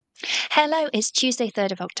Hello, it's Tuesday,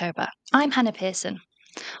 3rd of October. I'm Hannah Pearson.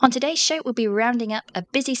 On today's show, we'll be rounding up a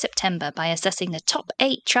busy September by assessing the top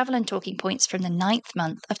 8 travel and talking points from the 9th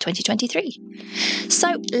month of 2023.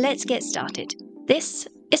 So let's get started. This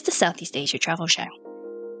is the Southeast Asia Travel Show.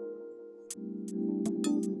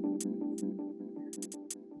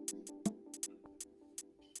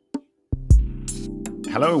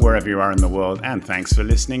 Hello, wherever you are in the world, and thanks for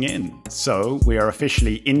listening in. So, we are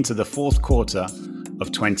officially into the fourth quarter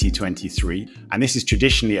of 2023, and this is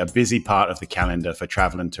traditionally a busy part of the calendar for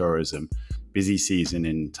travel and tourism. Busy season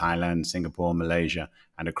in Thailand, Singapore, Malaysia,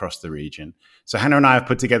 and across the region. So Hannah and I have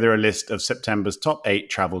put together a list of September's top 8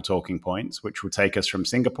 travel talking points, which will take us from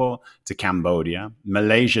Singapore to Cambodia,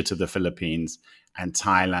 Malaysia to the Philippines, and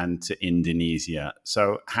Thailand to Indonesia.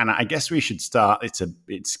 So Hannah, I guess we should start.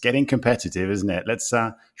 It's getting competitive, isn't it?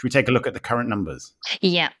 Should we take a look at the current numbers?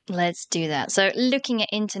 Yeah, let's do that. So looking at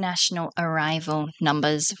international arrival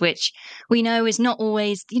numbers, which we know is not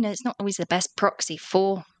always, it's not always the best proxy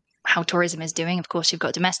for how tourism is doing. Of course, you've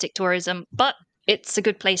got domestic tourism, but it's a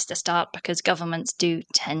good place to start because governments do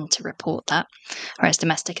tend to report that, whereas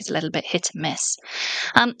domestic is a little bit hit and miss.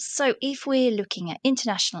 So if we're looking at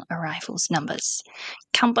international arrivals numbers,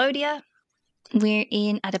 Cambodia, we're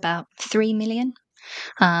in at about 3 million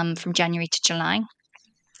from January to July.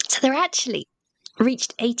 So they're actually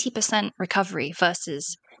reached 80% recovery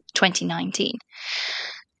versus 2019.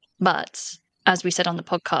 But as we said on the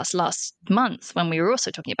podcast last month, when we were also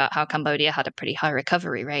talking about how Cambodia had a pretty high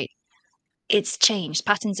recovery rate, it's changed.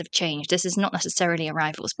 Patterns have changed. This is not necessarily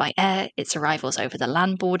arrivals by air, it's arrivals over the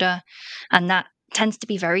land border. And that tends to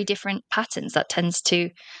be very different patterns. That tends to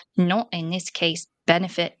not, in this case,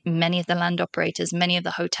 benefit many of the land operators, many of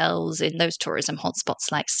the hotels in those tourism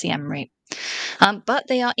hotspots like Siem Reap. But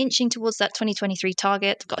they are inching towards that 2023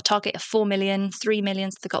 target. They've got a target of 4 million, 3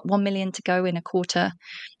 million, so they've got 1 million to go in a quarter.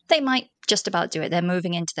 They might just about do it. They're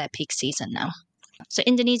moving into their peak season now. So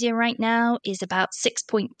Indonesia right now is about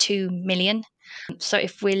 6.2 million. So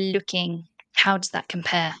if we're looking, how does that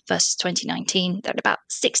compare versus 2019? They're at about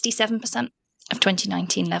 67% of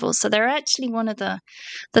 2019 levels. So they're actually one of the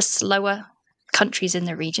slower countries in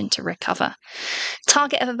the region to recover.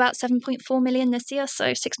 Target of about 7.4 million this year,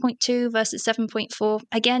 so 6.2 versus 7.4.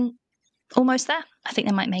 Again, almost there. I think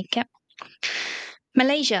they might make it.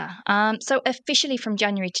 Malaysia. So officially from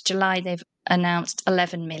January to July, they've announced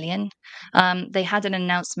 11 million. They had an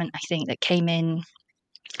announcement, I think, that came in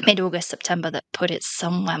mid-August, September that put it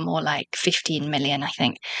somewhere more like 15 million, I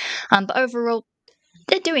think. But overall,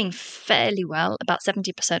 they're doing fairly well, about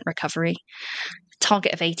 70% recovery.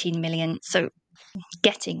 Target of 18 million. So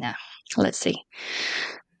getting there. Let's see.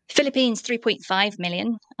 Philippines, 3.5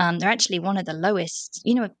 million. They're actually one of the lowest.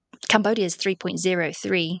 Cambodia is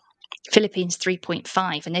 3.03. Philippines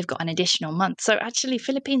 3.5, and they've got an additional month. So actually,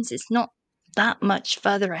 Philippines is not that much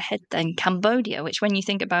further ahead than Cambodia, which when you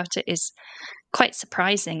think about it is quite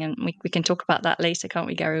surprising. And we can talk about that later, can't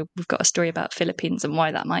we, Gary? We've got a story about Philippines and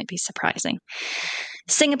why that might be surprising.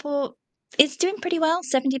 Singapore is doing pretty well,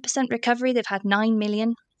 70% recovery. They've had 9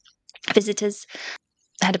 million visitors.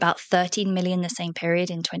 They had about 13 million the same period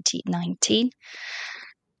in 2019.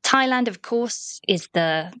 Thailand, of course, is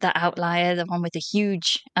the outlier, the one with a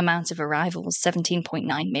huge amount of arrivals, 17.9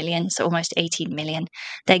 million, so almost 18 million.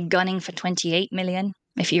 They're gunning for 28 million,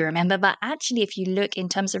 if you remember. But actually, if you look in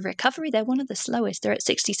terms of recovery, they're one of the slowest. They're at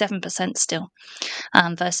 67% still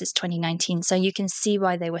versus 2019. So you can see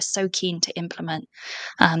why they were so keen to implement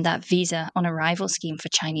that visa on arrival scheme for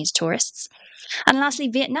Chinese tourists. And lastly,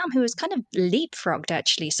 Vietnam, who was kind of leapfrogged,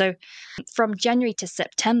 actually. So from January to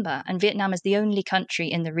September, and Vietnam is the only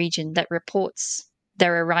country in the region that reports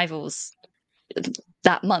their arrivals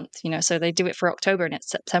that month, so they do it for October and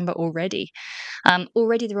it's September already.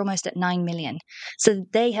 Already they're almost at 9 million. So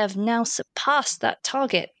they have now surpassed that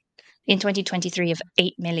target in 2023 of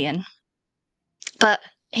 8 million. But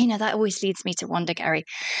that always leads me to wonder, Gary,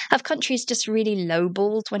 have countries just really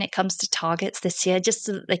lowballed when it comes to targets this year, just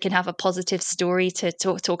so that they can have a positive story to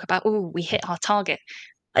talk about, we hit our target?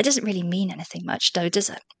 That doesn't really mean anything much, though, does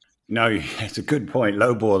it? No, it's a good point.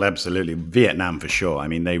 Lowball, absolutely. Vietnam, for sure. I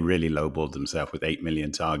mean, they really lowballed themselves with 8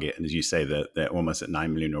 million target. And as you say, they're almost at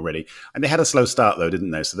 9 million already. And they had a slow start, though,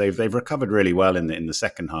 didn't they? So they've recovered really well in the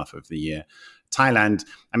second half of the year. Thailand,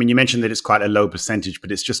 I mean, you mentioned that it's quite a low percentage, but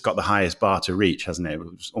it's just got the highest bar to reach, hasn't it? It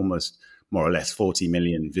was almost more or less 40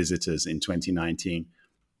 million visitors in 2019.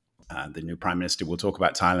 The new Prime Minister, we'll talk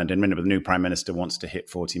about Thailand in a minute, but the new Prime Minister wants to hit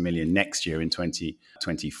 40 million next year in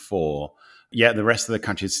 2024. Yeah, the rest of the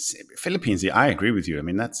countries, Philippines, I agree with you. I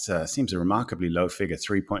mean, that seems a remarkably low figure,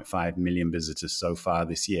 3.5 million visitors so far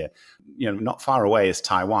this year. Not far away is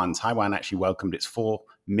Taiwan. Taiwan actually welcomed its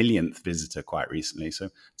millionth visitor quite recently. So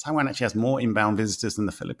Taiwan actually has more inbound visitors than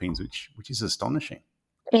the Philippines, which is astonishing.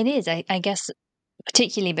 It is, I guess,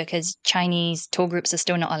 particularly because Chinese tour groups are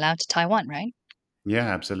still not allowed to Taiwan, right?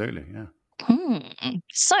 Yeah, absolutely. Yeah.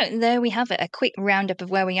 So there we have it, a quick roundup of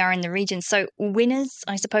where we are in the region. So winners,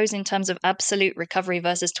 I suppose, in terms of absolute recovery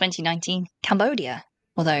versus 2019, Cambodia,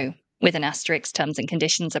 although with an asterisk, terms and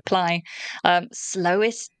conditions apply.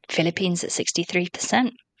 Slowest, Philippines at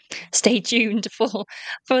 63%. Stay tuned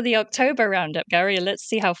for the October roundup, Gary. Let's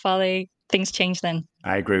see how far things change then.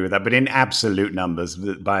 I agree with that. But in absolute numbers,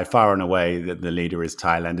 by far and away, the leader is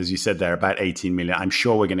Thailand. As you said there, about 18 million. I'm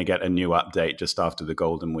sure we're going to get a new update just after the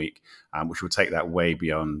Golden Week, which will take that way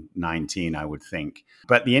beyond 19, I would think.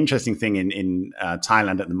 But the interesting thing in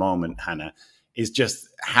Thailand at the moment, Hannah, is just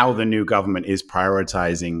how the new government is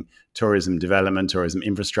prioritizing tourism development, tourism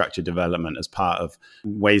infrastructure development as part of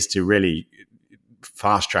ways to really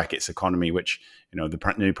fast track its economy, which,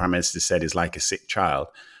 the new prime minister said is like a sick child.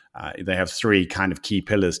 They have three kind of key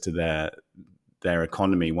pillars to their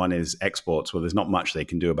economy. One is exports. Well, there's not much they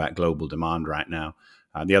can do about global demand right now.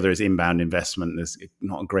 The other is inbound investment. There's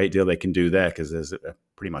not a great deal they can do there because there's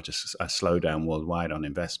pretty much a slowdown worldwide on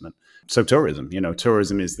investment. So tourism,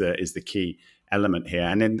 tourism is the key element here.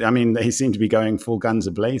 And then, they seem to be going full guns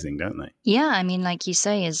a-blazing, don't they? Yeah, like you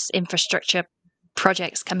say, is infrastructure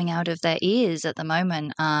projects coming out of their ears at the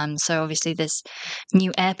moment. So obviously this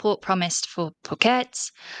new airport promised for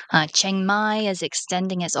Phuket. Chiang Mai is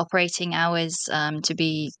extending its operating hours to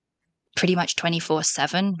be pretty much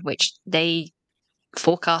 24/7, which they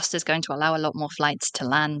forecast is going to allow a lot more flights to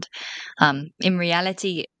land. In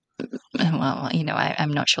reality, well,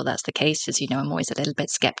 I'm not sure that's the case. As you know, I'm always a little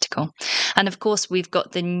bit skeptical. And of course, we've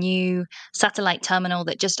got the new satellite terminal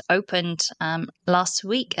that just opened last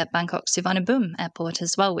week at Bangkok Suvarnabhumi Airport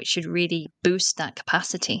as well, which should really boost that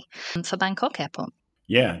capacity for Bangkok Airport.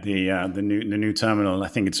 Yeah, the new terminal, I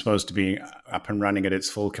think it's supposed to be up and running at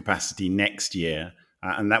its full capacity next year,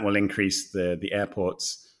 and that will increase the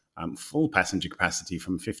airport's full passenger capacity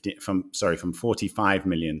from 45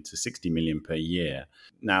 million to 60 million per year.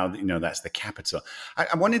 Now, that's the capital.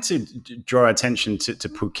 I wanted to draw attention to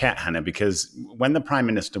Phuket, Hannah, because when the Prime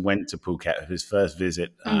Minister went to Phuket, his first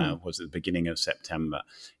visit was at the beginning of September,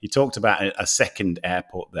 he talked about a second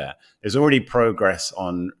airport there. There's already progress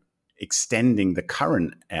on extending the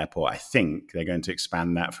current airport. I think they're going to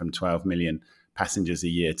expand that from 12 million passengers a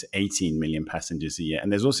year to 18 million passengers a year. And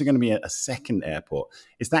there's also going to be a second airport.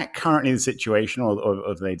 Is that currently the situation, or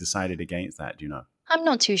have they decided against that? Do you know? I'm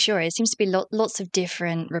not too sure. It seems to be lots of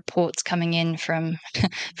different reports coming in from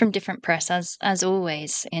from different press, as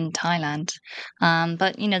always in Thailand.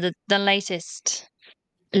 But the latest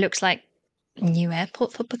looks like new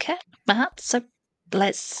airport for Phuket, perhaps. So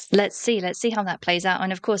let's see how that plays out.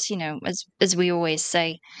 And of course, as we always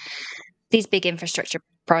say, these big infrastructure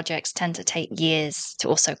projects tend to take years to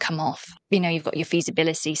also come off. You've got your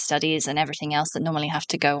feasibility studies and everything else that normally have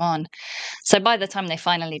to go on. So by the time they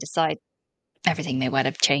finally decide, everything may well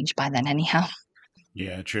have changed by then anyhow.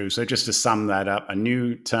 Yeah, true. So just to sum that up, a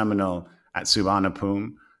new terminal at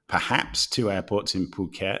Suvarnabhumi, perhaps two airports in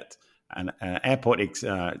Phuket, an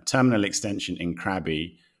terminal extension in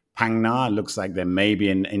Krabi. Phang Nga looks like there may be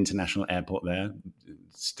an international airport there.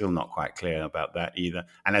 Still not quite clear about that either.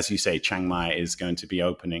 And as you say, Chiang Mai is going to be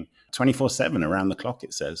opening 24/7 around the clock,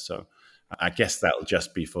 it says. So I guess that'll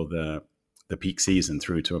just be for the peak season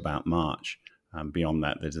through to about March. Beyond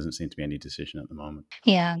that, there doesn't seem to be any decision at the moment.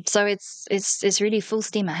 Yeah, so it's really full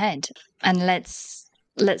steam ahead, and let's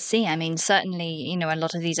see. Certainly, a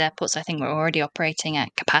lot of these airports, I think, were already operating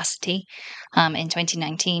at capacity in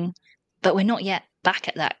 2019, but we're not yet back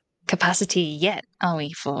at that capacity yet, are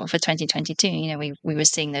we? For 2022, we were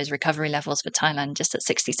seeing those recovery levels for Thailand just at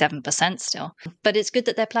 67% still. But it's good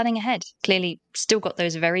that they're planning ahead. Clearly, still got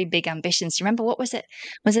those very big ambitions. Do you remember, what was it?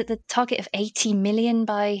 Was it the target of 80 million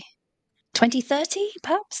by 2030,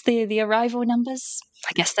 perhaps, the arrival numbers?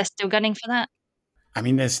 I guess they're still gunning for that.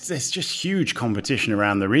 There's just huge competition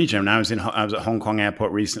around the region. I was at Hong Kong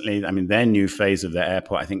Airport recently. Their new phase of their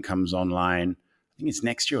airport, I think, comes online. I think it's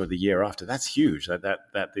next year or the year after. That's huge. That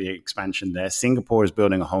the expansion there. Singapore is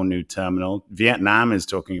building a whole new terminal. Vietnam is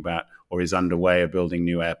talking about, or is underway of building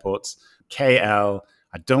new airports. KL,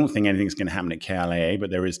 I don't think anything's going to happen at KLAA,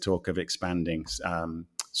 but there is talk of expanding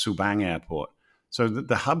Subang Airport. So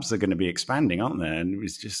the hubs are going to be expanding, aren't there? And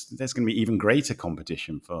there's going to be even greater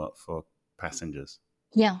competition for passengers.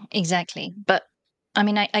 Yeah, exactly. But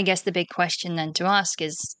I guess the big question then to ask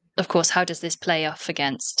is, of course, how does this play off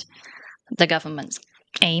against the government's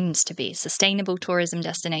aims to be a sustainable tourism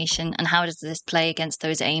destination? And how does this play against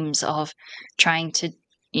those aims of trying to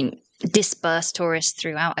disperse tourists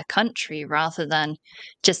throughout a country rather than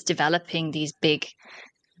just developing these big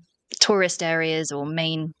tourist areas or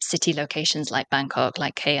main city locations like Bangkok,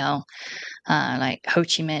 like KL, like Ho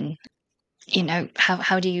Chi Minh.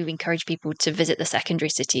 How do you encourage people to visit the secondary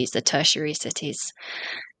cities, the tertiary cities?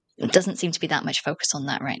 It doesn't seem to be that much focus on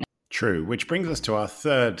that right now. True, which brings us to our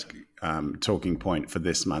third talking point for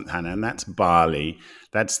this month, Hannah, and that's Bali.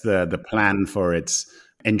 That's the plan for its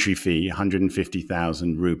entry fee,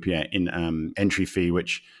 150,000 rupiah in entry fee,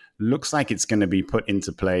 which looks like it's going to be put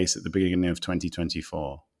into place at the beginning of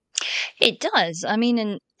 2024. It does. I mean,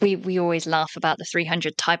 and we always laugh about the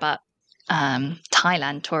 300 Thai baht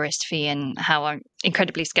Thailand tourist fee and how I'm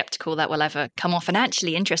incredibly skeptical that will ever come off. And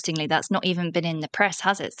actually, interestingly, that's not even been in the press,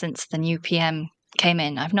 has it, since the new PM came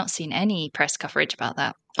in? I've not seen any press coverage about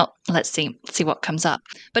that. Oh, let's see what comes up.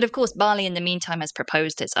 But of course, Bali in the meantime has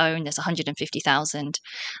proposed its own. There's 150,000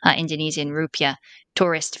 Indonesian rupiah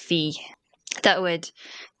tourist fee that would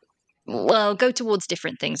go towards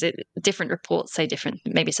different things. Different reports say different,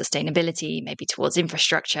 maybe sustainability, maybe towards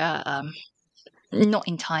infrastructure. Not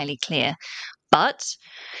entirely clear, but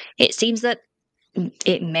it seems that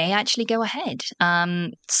it may actually go ahead.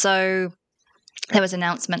 So there was an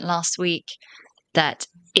announcement last week that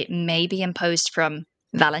it may be imposed from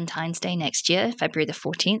Valentine's Day next year, February the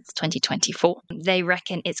 14th, 2024. They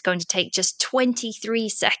reckon it's going to take just 23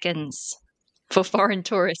 seconds for foreign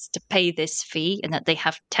tourists to pay this fee and that they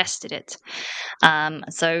have tested it.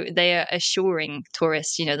 So they are assuring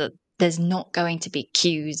tourists, that there's not going to be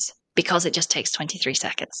queues because it just takes 23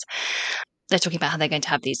 seconds. They're talking about how they're going to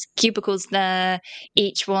have these cubicles there.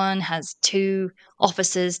 Each one has 2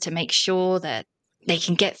 officers to make sure that they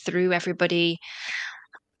can get through everybody.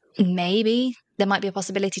 Maybe there might be a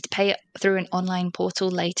possibility to pay it through an online portal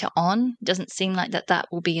later on. Doesn't seem like that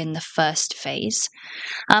will be in the first phase.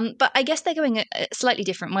 But I guess they're going a slightly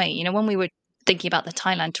different way. When we were thinking about the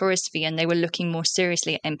Thailand tourist fee and they were looking more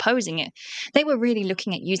seriously at imposing it, they were really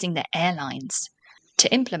looking at using the airlines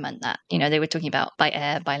to implement that. They were talking about by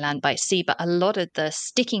air, by land, by sea, but a lot of the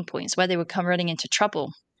sticking points where they were running into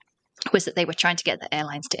trouble was that they were trying to get the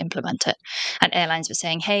airlines to implement it. And airlines were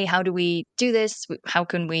saying, hey, how do we do this? How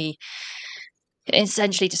can we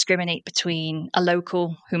essentially discriminate between a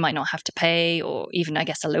local who might not have to pay, or even, I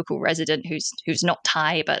guess, a local resident who's not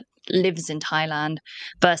Thai but lives in Thailand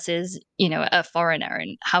versus, a foreigner?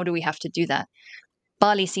 And how do we have to do that?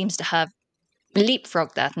 Bali seems to have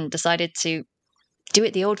leapfrogged that and decided to do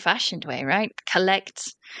it the old-fashioned way, right? Collect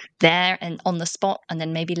there and on the spot, and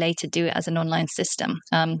then maybe later do it as an online system,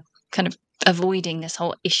 kind of avoiding this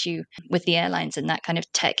whole issue with the airlines and that kind of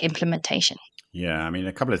tech implementation. Yeah, I mean,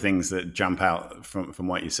 a couple of things that jump out from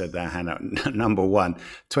what you said there, Hannah. Number one,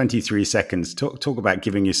 23 seconds. Talk about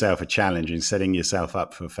giving yourself a challenge and setting yourself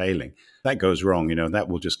up for failing. That goes wrong, that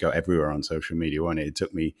will just go everywhere on social media, won't it? It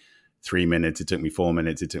took me 3 minutes, it took me 4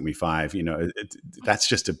 minutes, it took me 5. That's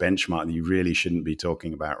just a benchmark that you really shouldn't be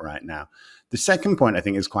talking about right now. The second point I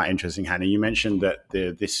think is quite interesting, Hannah. You mentioned that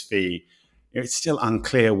this fee, it's still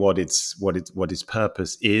unclear what its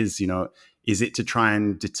purpose is. Is it to try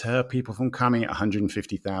and deter people from coming? At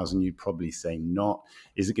 150,000, you'd probably say not.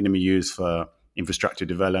 Is it going to be used for infrastructure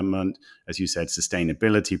development? As you said,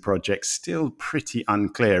 sustainability projects? Still pretty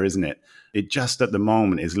unclear, isn't it? It just at the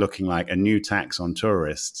moment is looking like a new tax on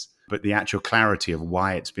tourists, but the actual clarity of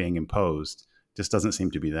why it's being imposed just doesn't seem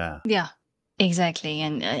to be there. Yeah, exactly.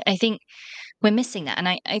 And I think we're missing that. And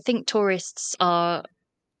I think tourists are,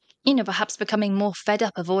 perhaps becoming more fed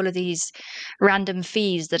up of all of these random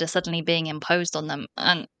fees that are suddenly being imposed on them.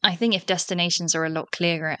 And I think if destinations are a lot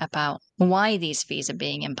clearer about why these fees are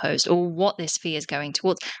being imposed or what this fee is going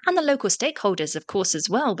towards, and the local stakeholders, of course, as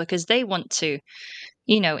well, because they want to,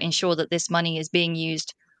 ensure that this money is being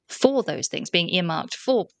used for those things, being earmarked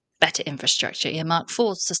for better infrastructure, earmarked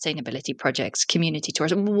for sustainability projects, community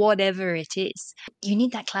tourism, whatever it is. You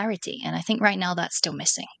need that clarity. And I think right now that's still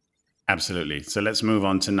missing. Absolutely. So let's move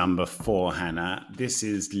on to number 4, Hannah. This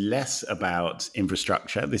is less about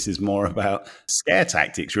infrastructure. This is more about scare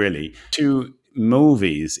tactics, really. 2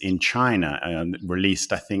 movies in China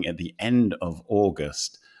released, I think, at the end of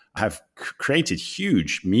August have created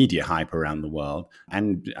huge media hype around the world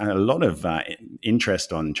and a lot of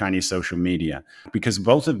interest on Chinese social media because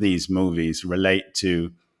both of these movies relate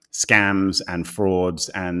to scams and frauds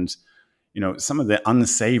and some of the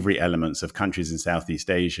unsavory elements of countries in Southeast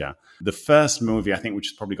Asia. The first movie, I think, which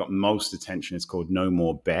has probably got most attention is called No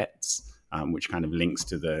More Bets, which kind of links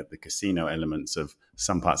to the casino elements of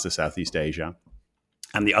some parts of Southeast Asia.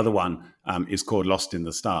 And the other one is called Lost in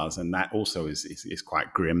the Stars, and that also is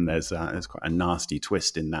quite grim. There's quite a nasty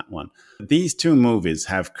twist in that one. These two movies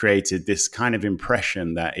have created this kind of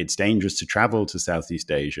impression that it's dangerous to travel to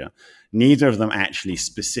Southeast Asia. Neither of them actually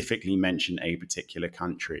specifically mention a particular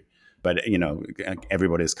country, but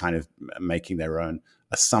everybody's kind of making their own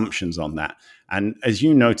assumptions on that. And as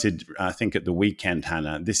you noted, I think at the weekend,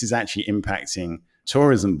 Hannah, this is actually impacting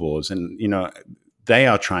tourism boards, and they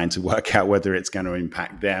are trying to work out whether it's going to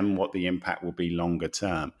impact them, what the impact will be longer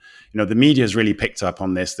term. The media has really picked up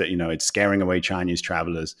on this, that, it's scaring away Chinese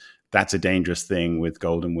travelers. That's a dangerous thing with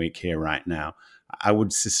Golden Week here right now. I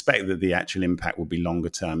would suspect that the actual impact will be longer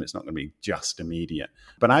term. It's not going to be just immediate.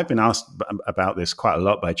 But I've been asked about this quite a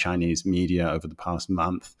lot by Chinese media over the past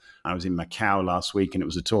month. I was in Macau last week and it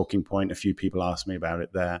was a talking point. A few people asked me about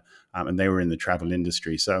it there, and they were in the travel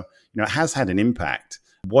industry. So, it has had an impact.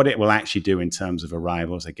 What it will actually do in terms of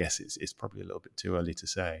arrivals, I guess it's probably a little bit too early to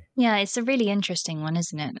say. Yeah, it's a really interesting one,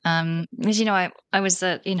 isn't it? Because, I was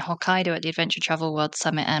in Hokkaido at the Adventure Travel World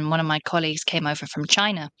Summit, and one of my colleagues came over from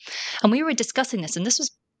China, and we were discussing this, and this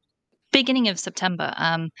was beginning of September.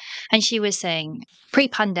 And she was saying,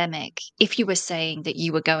 pre-pandemic, if you were saying that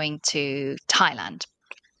you were going to Thailand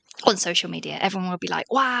on social media, everyone would be like,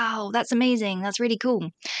 wow, that's amazing. That's really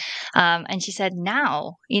cool. And she said,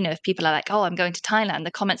 now, if people are like, oh, I'm going to Thailand,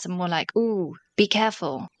 the comments are more like, oh, be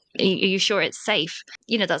careful. Are you sure it's safe?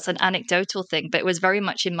 That's an anecdotal thing, but it was very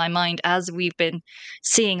much in my mind as we've been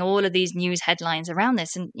seeing all of these news headlines around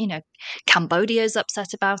this. And, Cambodia's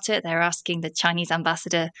upset about it. They're asking the Chinese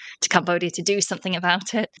ambassador to Cambodia to do something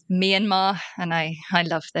about it. Myanmar, and I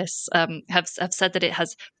love this, have said that it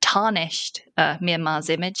has tarnished Myanmar's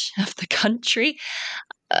image of the country.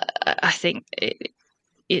 I think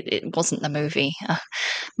it wasn't the movie,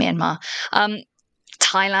 Myanmar.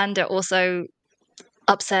 Thailand are also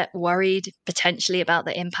upset, worried potentially about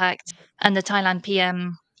the impact. And the Thailand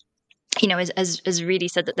PM, has really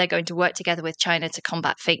said that they're going to work together with China to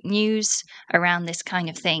combat fake news around this kind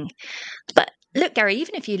of thing. But look, Gary,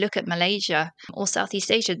 even if you look at Malaysia or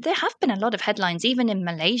Southeast Asia, there have been a lot of headlines, even in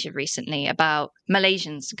Malaysia recently, about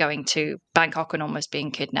Malaysians going to Bangkok and almost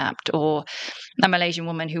being kidnapped, or a Malaysian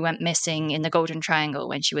woman who went missing in the Golden Triangle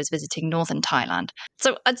when she was visiting northern Thailand.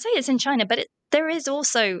 So I'd say it's in China, but there is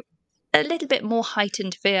also a little bit more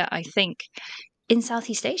heightened fear, I think, in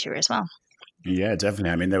Southeast Asia as well. Yeah, definitely.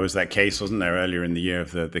 I mean, there was that case, wasn't there, earlier in the year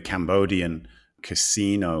of the Cambodian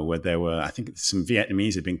casino where there were, I think, some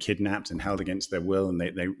Vietnamese had been kidnapped and held against their will, and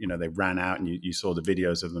they ran out, and you saw the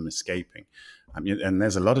videos of them escaping. And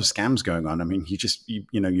there's a lot of scams going on. I mean,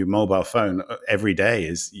 your mobile phone every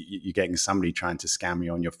day you're getting somebody trying to scam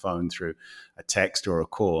you on your phone through a text or a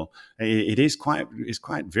call. It's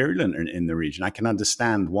quite virulent in the region. I can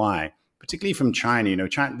understand why, particularly from China.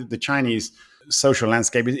 The Chinese social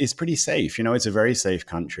landscape is pretty safe. It's a very safe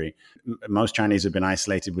country. Most Chinese have been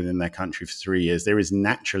isolated within their country for 3 years. There is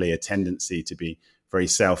naturally a tendency to be very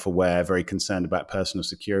self-aware, very concerned about personal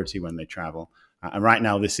security when they travel. And right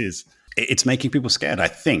now, it's making people scared, I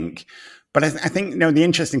think. But I think the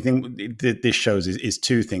interesting thing that this shows is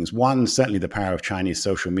two things. One, certainly the power of Chinese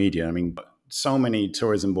social media. I mean, so many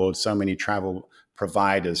tourism boards, so many travel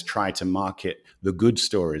providers try to market the good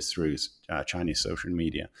stories through Chinese social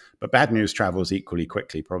media. But bad news travels equally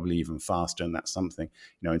quickly, probably even faster. And that's something,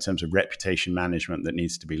 in terms of reputation management that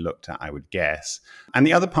needs to be looked at, I would guess. And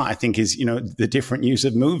the other part, I think, is, the different use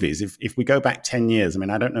of movies. If we go back 10 years, I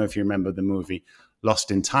mean, I don't know if you remember the movie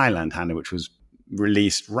Lost in Thailand, Hannah, which was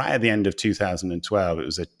released right at the end of 2012. It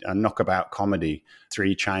was a knockabout comedy,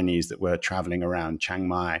 3 Chinese that were traveling around Chiang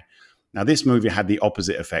Mai. Now, this movie had the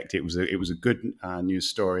opposite effect. It was a good news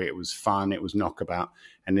story. It was fun. It was knockabout,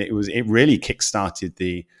 and it really kickstarted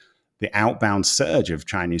the outbound surge of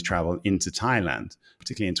Chinese travel into Thailand,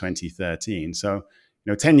 particularly in 2013. So,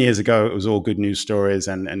 10 years ago, it was all good news stories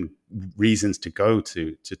and reasons to go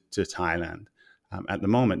to Thailand. At the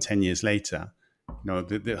moment, 10 years later,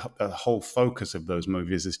 the whole focus of those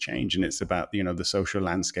movies has changed, and it's about the social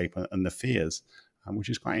landscape and the fears. Which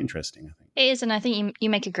is quite interesting, I think. It is, and I think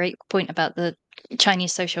you make a great point about the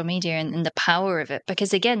Chinese social media and the power of it,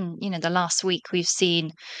 because again, the last week we've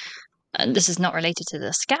seen, and this is not related to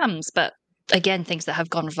the scams, but again, things that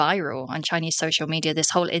have gone viral on Chinese social media.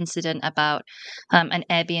 This whole incident about an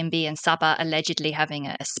Airbnb in Sabah allegedly having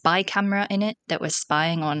a spy camera in it that was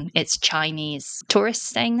spying on its Chinese tourists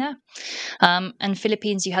staying there. And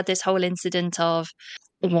Philippines, you had this whole incident of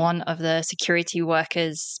one of the security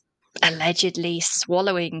workers allegedly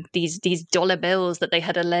swallowing these dollar bills that they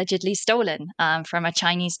had allegedly stolen from a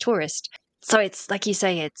Chinese tourist. So it's like you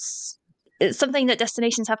say, it's something that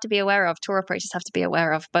destinations have to be aware of, tour operators have to be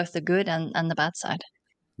aware of, both the good and the bad side.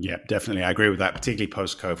 Yeah, definitely. I agree with that, particularly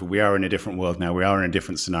post-COVID. We are in a different world now. We are in a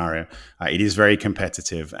different scenario. It is very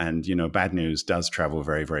competitive, and, bad news does travel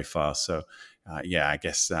very, very fast. So, yeah, I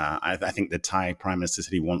guess I think the Thai Prime Minister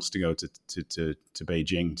said he wants to go to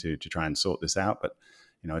Beijing to try and sort this out, but,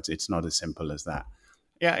 it's not as simple as that.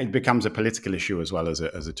 Yeah, it becomes a political issue as well as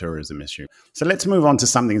a tourism issue. So let's move on to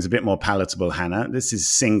something that's a bit more palatable, Hannah. This is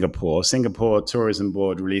Singapore. Singapore Tourism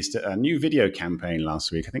Board released a new video campaign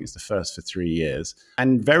last week. I think it's the first for 3 years.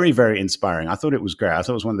 And very, very inspiring. I thought it was great. I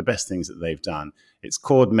thought it was one of the best things that they've done. It's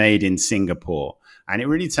called Made in Singapore. And it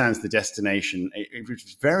really turns the destination,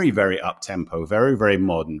 it's very, very up-tempo, very, very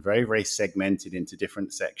modern, very, very segmented into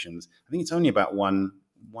different sections. I think it's only about 1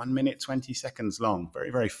 minute, 20 seconds long,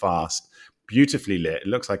 very, very fast, beautifully lit. It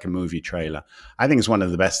looks like a movie trailer. I think it's one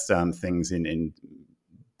of the best things in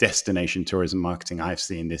destination tourism marketing I've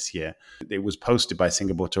seen this year. It was posted by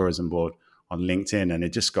Singapore Tourism Board on LinkedIn, and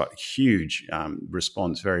it just got huge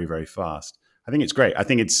response very, very fast. I think it's great. I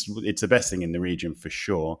think it's the best thing in the region for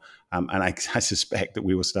sure. And I suspect that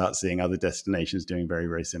we will start seeing other destinations doing very,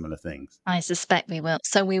 very similar things. I suspect we will.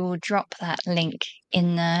 So we will drop that link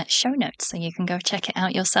in the show notes so you can go check it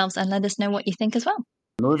out yourselves and let us know what you think as well.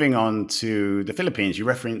 Moving on to the Philippines. You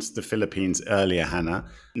referenced the Philippines earlier, Hannah.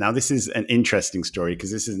 Now, this is an interesting story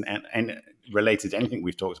because this isn't related to anything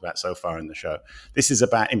we've talked about so far in the show. This is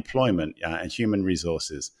about employment and human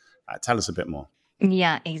resources. Tell us a bit more.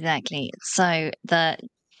 Yeah, exactly. So the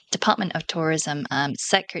Department of Tourism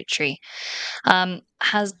Secretary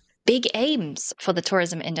has big aims for the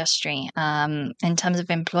tourism industry in terms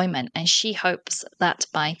of employment. And she hopes that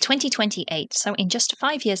by 2028, so in just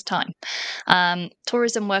 5 years' time,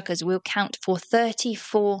 tourism workers will count for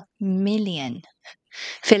 34 million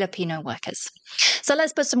Filipino workers. So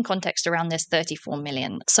let's put some context around this 34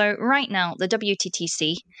 million. So right now, the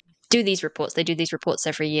WTTC do these reports. They do these reports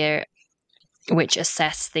every year, which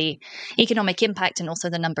assess the economic impact and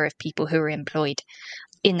also the number of people who are employed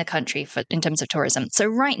in the country in terms of tourism. So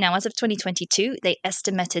right now, as of 2022, they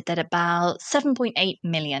estimated that about 7.8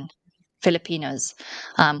 million Filipinos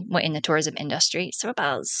were in the tourism industry, so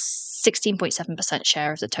about 16.7%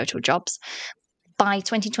 share of the total jobs. By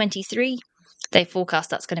 2023, they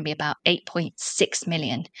forecast that's going to be about 8.6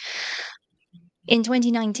 million. In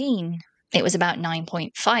 2019, it was about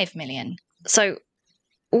 9.5 million. So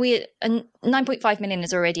 9.5 million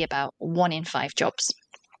is already about 1 in 5 jobs.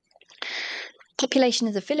 Population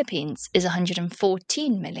of the Philippines is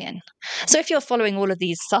 114 million. So if you're following all of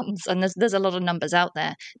these sums, and there's a lot of numbers out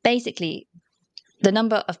there, basically the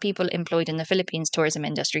number of people employed in the Philippines tourism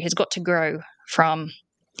industry has got to grow from,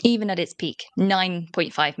 even at its peak,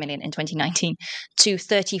 9.5 million in 2019 to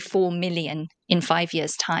 34 million in 5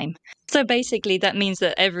 years' time. So basically that means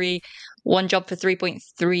that every one job for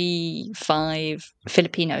 3.35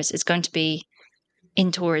 Filipinos is going to be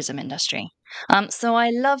in tourism industry. So I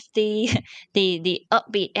love the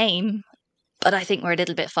upbeat aim, but I think we're a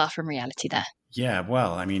little bit far from reality there. Yeah,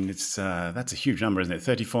 well, I mean, it's that's a huge number, isn't it?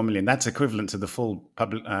 34 million. That's equivalent to the full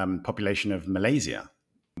population of Malaysia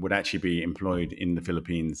would actually be employed in the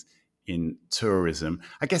Philippines in tourism.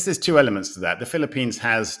 I guess there's two elements to that. The Philippines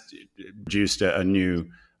has produced a new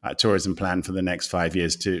tourism plan for the next 5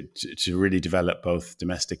 years to really develop both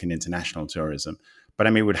domestic and international tourism. But I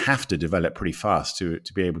mean, it would have to develop pretty fast to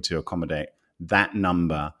be able to accommodate that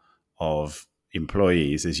number of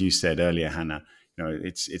employees. As you said earlier, Hannah,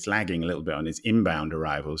 it's lagging a little bit on its inbound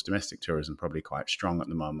arrivals. Domestic tourism probably quite strong at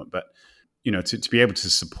the moment. But, to be able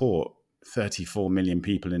to support 34 million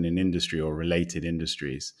people in an industry or related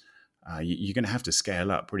industries, you're going to have to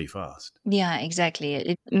scale up pretty fast. Yeah, exactly.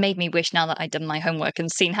 It made me wish now that I'd done my homework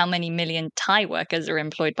and seen how many million Thai workers are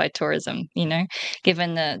employed by tourism,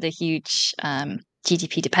 given the huge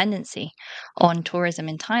GDP dependency on tourism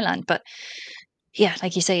in Thailand. But yeah,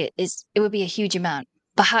 like you say, it would be a huge amount.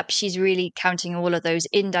 Perhaps she's really counting all of those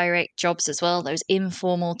indirect jobs as well, those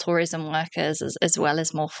informal tourism workers as well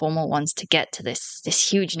as more formal ones to get to this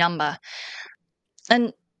huge number.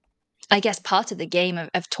 And I guess part of the game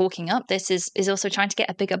of talking up this is also trying to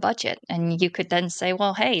get a bigger budget. And you could then say,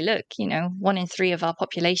 well, hey, look, 1 in 3 of our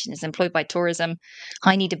population is employed by tourism.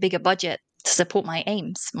 I need a bigger budget to support my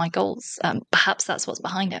aims, my goals. Perhaps that's what's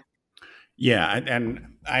behind it. Yeah, and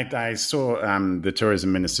I saw the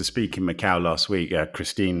tourism minister speak in Macau last week,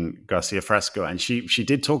 Christine Garcia Frasco, and she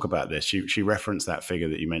did talk about this. She referenced that figure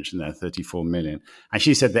that you mentioned there, 34 million. And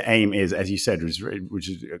she said the aim is, as you said, which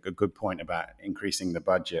is a good point about increasing the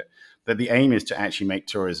budget, that the aim is to actually make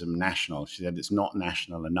tourism national. She said it's not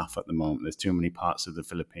national enough at the moment. There's too many parts of the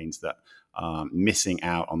Philippines that are missing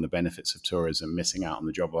out on the benefits of tourism, missing out on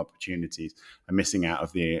the job opportunities, and missing out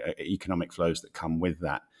of the economic flows that come with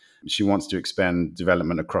that. She wants to expand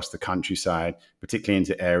development across the countryside, particularly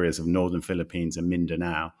into areas of northern Philippines and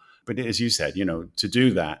Mindanao. But as you said, to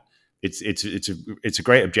do that, it's a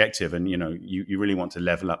great objective, and you really want to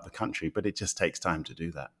level up the country, but it just takes time to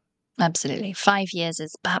do that. Absolutely. 5 years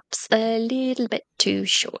is perhaps a little bit too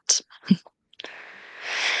short.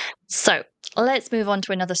 So let's move on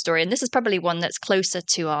to another story. And this is probably one that's closer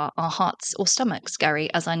to our hearts or stomachs,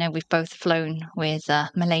 Gary, as I know we've both flown with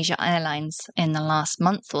Malaysia Airlines in the last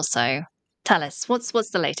month or so. Tell us, what's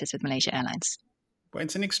the latest with Malaysia Airlines? Well,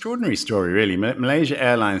 it's an extraordinary story, really. Malaysia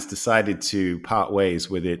Airlines decided to part ways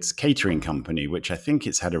with its catering company, which I think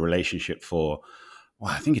it's had a relationship for,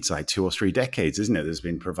 well, I think it's like 2 or 3 decades, isn't it? That's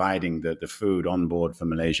been providing the food on board for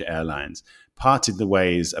Malaysia Airlines. Parted the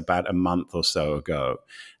ways about a month or so ago.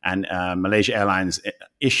 And Malaysia Airlines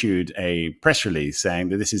issued a press release saying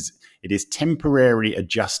that it is temporarily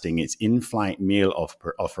adjusting its in-flight meal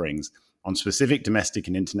offerings on specific domestic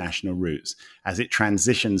and international routes as it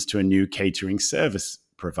transitions to a new catering service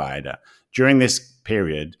provider. During this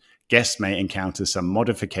period, guests may encounter some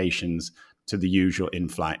modifications to the usual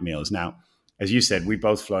in-flight meals. Now, as you said, we've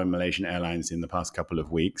both flown Malaysian Airlines in the past couple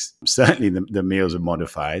of weeks. Certainly the meals are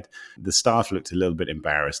modified. The staff looked a little bit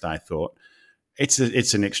embarrassed, I thought. It's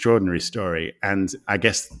an extraordinary story. And I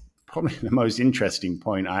guess probably the most interesting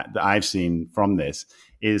point that I've seen from this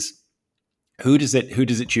is who does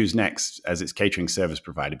it choose next as its catering service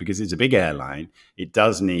provider? Because it's a big airline. It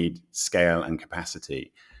does need scale and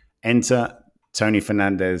capacity. Enter Tony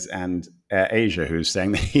Fernandez and AirAsia, who's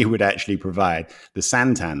saying that he would actually provide the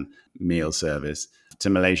Santan meal service to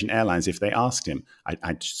Malaysian Airlines if they asked him.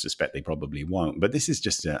 I suspect they probably won't. But this is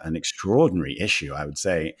just an extraordinary issue, I would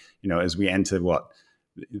say, as we enter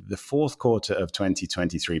the fourth quarter of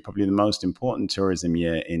 2023, probably the most important tourism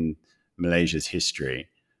year in Malaysia's history.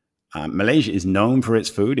 Malaysia is known for its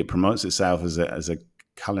food. It promotes itself as a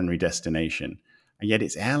culinary destination. And yet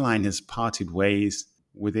its airline has parted ways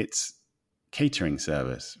with its catering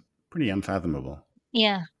service. Pretty unfathomable.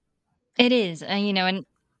 Yeah, it is. And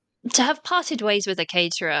to have parted ways with a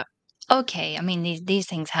caterer, okay, I mean, these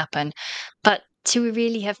things happen. But to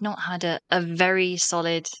really have not had a very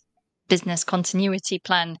solid business continuity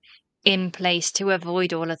plan in place to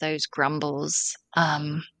avoid all of those grumbles,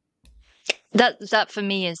 that for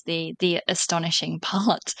me is the astonishing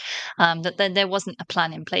part, that there wasn't a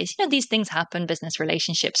plan in place. These things happen, business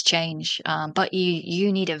relationships change, but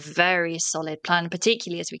you need a very solid plan,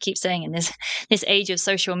 particularly as we keep saying in this age of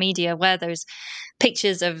social media, where those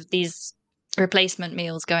pictures of these replacement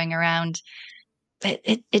meals going around,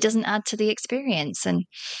 it doesn't add to the experience. And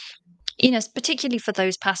particularly for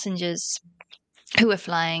those passengers who are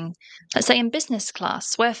flying, let's say in business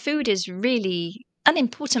class, where food is really an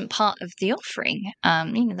important part of the offering.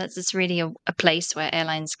 That's really a place where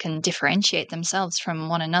airlines can differentiate themselves from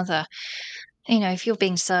one another. If you're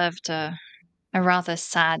being served a rather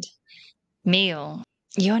sad meal,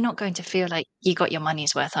 you're not going to feel like you got your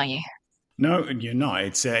money's worth, are you? No, you're not.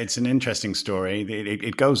 It's an interesting story.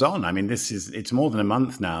 It goes on. I mean, it's more than a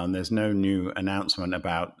month now, and there's no new announcement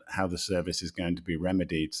about how the service is going to be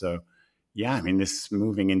remedied. So, yeah, I mean, this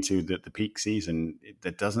moving into the peak season,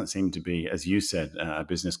 there doesn't seem to be, as you said, a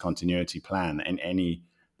business continuity plan and any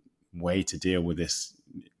way to deal with this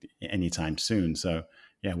anytime soon. So,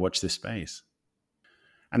 yeah, watch this space.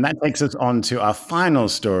 And that takes us on to our final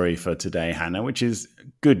story for today, Hannah, which is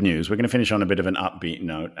good news. We're going to finish on a bit of an upbeat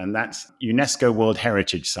note, and that's UNESCO World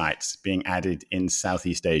Heritage sites being added in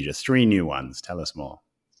Southeast Asia. 3 new ones. Tell us more.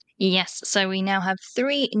 Yes, so we now have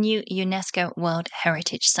 3 new UNESCO World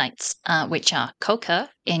Heritage sites, which are Koka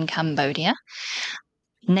in Cambodia.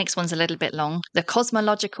 Next one's a little bit long. The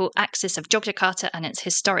Cosmological Axis of Yogyakarta and its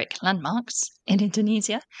Historic Landmarks in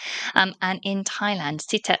Indonesia. And in Thailand,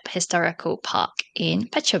 Sitep Historical Park in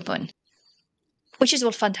Phetchabun. Which is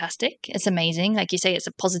all fantastic. It's amazing. Like you say, it's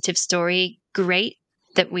a positive story. Great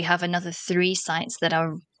that we have another 3 sites that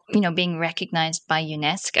are, being recognized by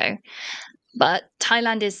UNESCO. But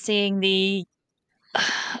Thailand is seeing the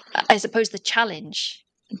challenge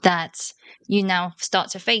that you now start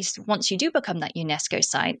to face once you do become that UNESCO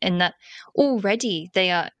site, in that already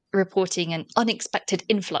they are reporting an unexpected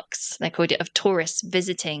influx, they called it, of tourists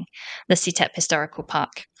visiting the Sitep Historical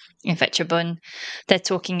Park in Phetchabun. They're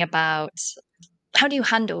talking about how do you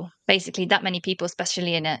handle basically that many people,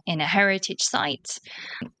 especially in a heritage site.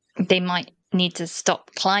 They might need to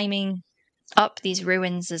stop climbing up these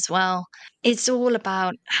ruins as well. It's all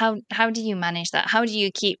about how do you manage that? How do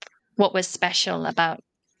you keep what was special about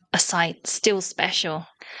a site still special,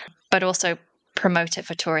 but also promote it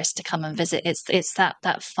for tourists to come and visit? It's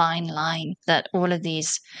that fine line that all of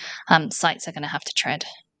these sites are going to have to tread.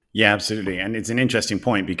 Yeah, absolutely. And it's an interesting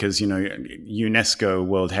point because, UNESCO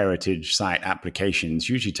World Heritage Site applications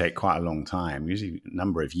usually take quite a long time, usually a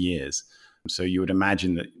number of years. So you would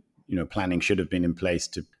imagine that, planning should have been in place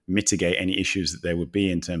to mitigate any issues that there would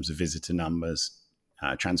be in terms of visitor numbers,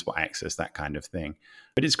 transport access, that kind of thing.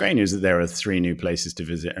 But it's great news that there are 3 new places to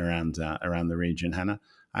visit around the region, Hannah.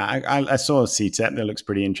 I saw CTEP. That looks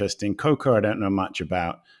pretty interesting. Coco, I don't know much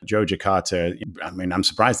about. Yogyakarta, I mean, I'm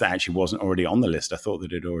surprised that actually wasn't already on the list. I thought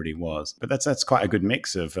that it already was. But that's quite a good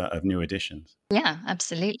mix of new additions. Yeah,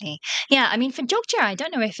 absolutely. Yeah, I mean, for Jogja, I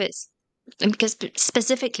don't know if it's because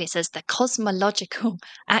specifically it says the cosmological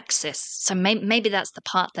axis. So maybe that's the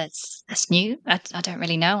part that's new. I don't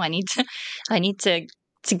really know. I need to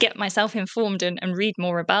get myself informed and read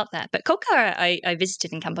more about that. But Kokhara, I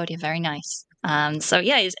visited in Cambodia, very nice. So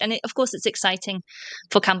yeah, of course it's exciting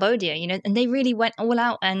for Cambodia, and they really went all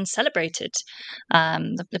out and celebrated.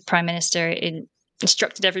 The prime minister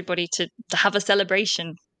instructed everybody to have a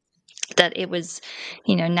celebration that it was,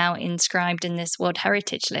 now inscribed in this World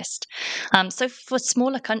Heritage List. So for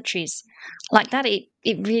smaller countries like that,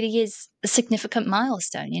 it really is a significant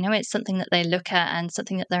milestone. It's something that they look at and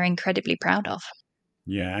something that they're incredibly proud of.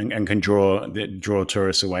 Yeah, and can draw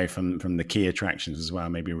tourists away from the key attractions as well.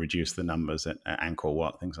 Maybe reduce the numbers at Angkor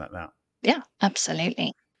Wat, things like that. Yeah,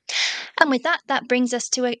 absolutely. And with that, that brings us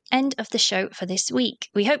to an end of the show for this week.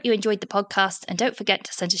 We hope you enjoyed the podcast, and don't forget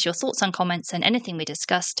to send us your thoughts and comments on anything we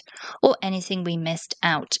discussed or anything we missed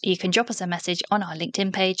out. You can drop us a message on our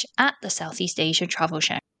LinkedIn page at the Southeast Asia Travel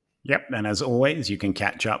Show. Yep, and as always, you can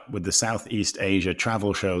catch up with the Southeast Asia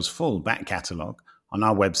Travel Show's full back catalogue on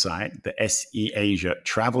our website, the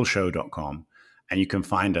seasiatravelshow.com, and you can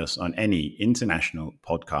find us on any international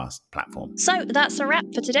podcast platform. So that's a wrap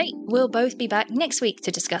for today. We'll both be back next week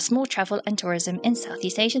to discuss more travel and tourism in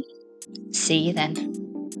Southeast Asia. See you then.